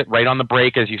mentioned it right on the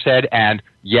break, as you said, and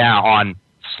yeah, on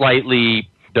slightly,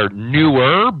 they're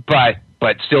newer, but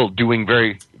still doing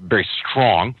very, very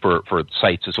strong for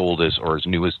sites as old as or as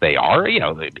new as they are.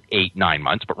 8-9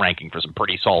 months, but ranking for some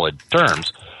pretty solid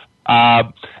terms.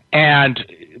 And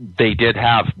they did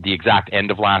have the exact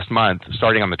end of last month,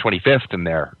 starting on the 25th in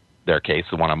their case,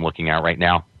 the one I'm looking at right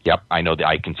now. Yep, I know that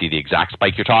I can see the exact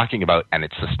spike you're talking about, and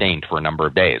it's sustained for a number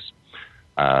of days.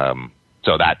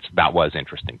 So that was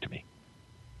interesting to me.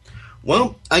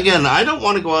 Well, again, I don't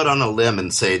want to go out on a limb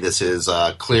and say this is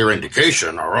a clear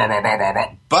indication,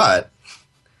 but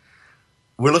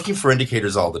we're looking for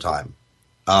indicators all the time.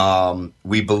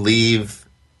 We believe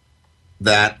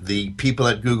that the people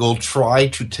at Google try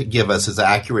to give us as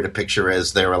accurate a picture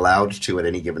as they're allowed to at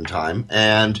any given time.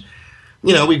 And,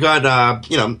 we've got,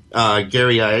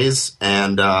 Gary Eyes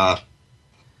and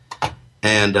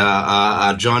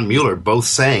John Mueller both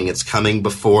saying it's coming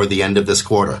before the end of this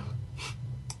quarter.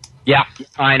 Yeah,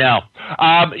 I know.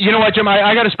 You know what, Jim?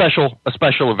 I got a special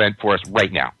event for us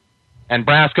right now. And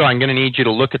Brasco, I'm going to need you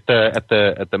to look at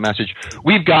the message.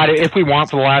 We've got it. If we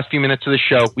want, for the last few minutes of the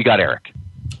show, we got Eric.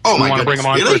 Oh my goodness! Want to bring him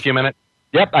on for a few minutes?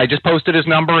 Yep, I just posted his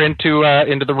number into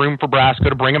the room for Brasco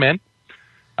to bring him in.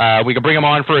 We can bring him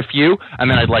on for a few, and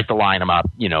then I'd like to line him up.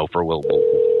 For we'll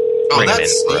bring him in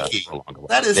sneaky. For a longer while.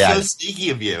 That is so sneaky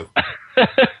of you.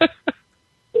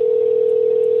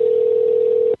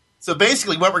 So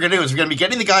basically what we're going to do is we're going to be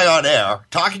getting the guy on air,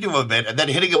 talking to him a bit, and then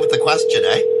hitting him with the question,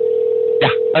 eh? Yeah,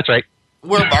 that's right.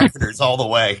 We're marketers all the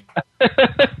way.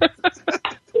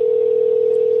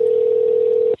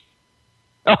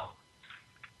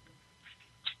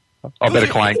 I'll bet a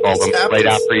client called him right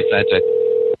after he sent it.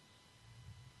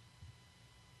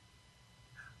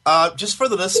 Just for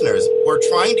the listeners, we're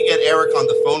trying to get Eric on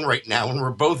the phone right now, and we're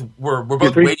both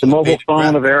waiting. The mobile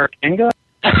phone of Eric Inga?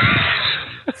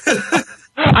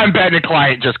 I'm betting a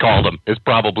client just called him is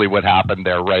probably what happened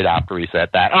there right after he said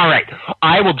that. All right.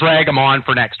 I will drag him on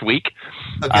for next week.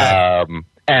 Okay.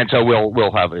 And so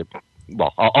we'll have a,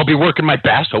 well, I'll be working my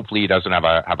best. Hopefully he doesn't have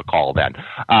a call then.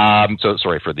 So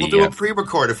sorry for the... We'll do a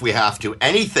pre-record if we have to.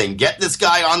 Anything. Get this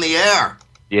guy on the air.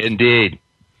 Indeed.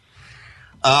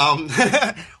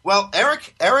 Well,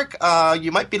 Eric,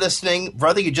 you might be listening.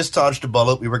 Brother, you just dodged a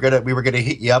bullet. We were gonna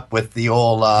hit you up with the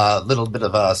old little bit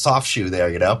of a soft shoe there,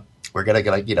 We're going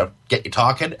to, get you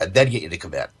talking and then get you to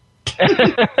commit.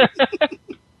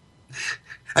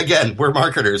 Again, we're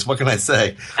marketers. What can I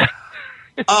say?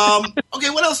 Okay,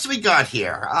 what else do we got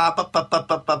here?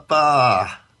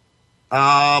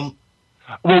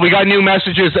 Well, we got new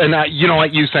messages, and you know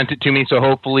what? You sent it to me, so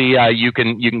hopefully you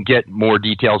can get more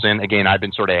details in. Again, I've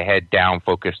been sort of head down,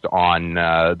 focused on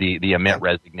the Amit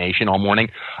resignation all morning.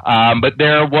 But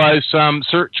there was some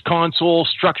Search Console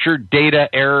structured data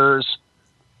errors.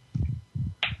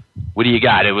 What do you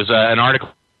got? It was an article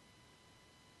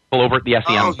over at the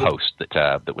SEM Post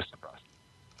that was across.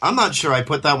 I'm not sure I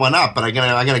put that one up, but I'm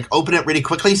gonna open it really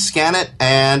quickly, scan it,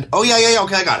 and okay,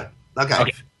 I got it.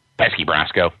 Okay. Pesky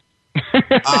Brasco.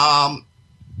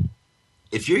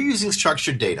 If you're using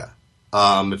structured data,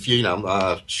 if you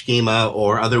schema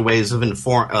or other ways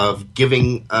of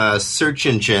giving a search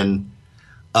engine,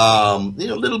 a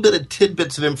little bit of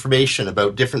tidbits of information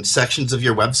about different sections of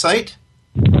your website.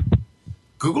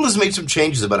 Google has made some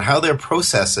changes about how they're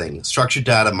processing structured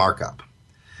data markup.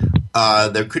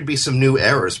 There could be some new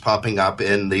errors popping up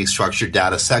in the structured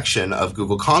data section of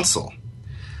Google Console.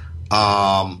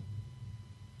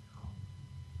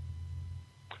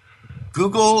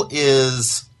 Google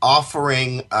is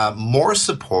offering more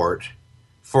support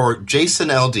for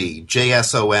JSON-LD,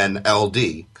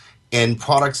 JSON-LD, in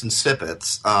products and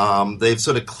snippets. They've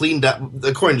sort of cleaned up,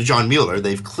 according to John Mueller,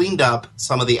 they've cleaned up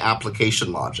some of the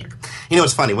application logic.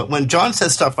 It's funny. When John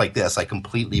says stuff like this, I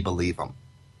completely believe him.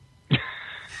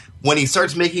 When he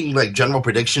starts making general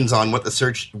predictions on what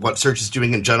search is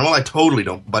doing in general, I totally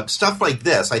don't. But stuff like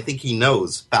this, I think he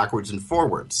knows backwards and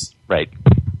forwards. Right.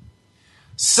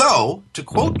 So, to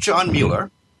quote John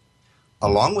Mueller,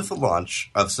 along with the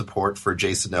launch of support for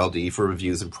JSON LD for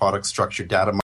reviews and product structured data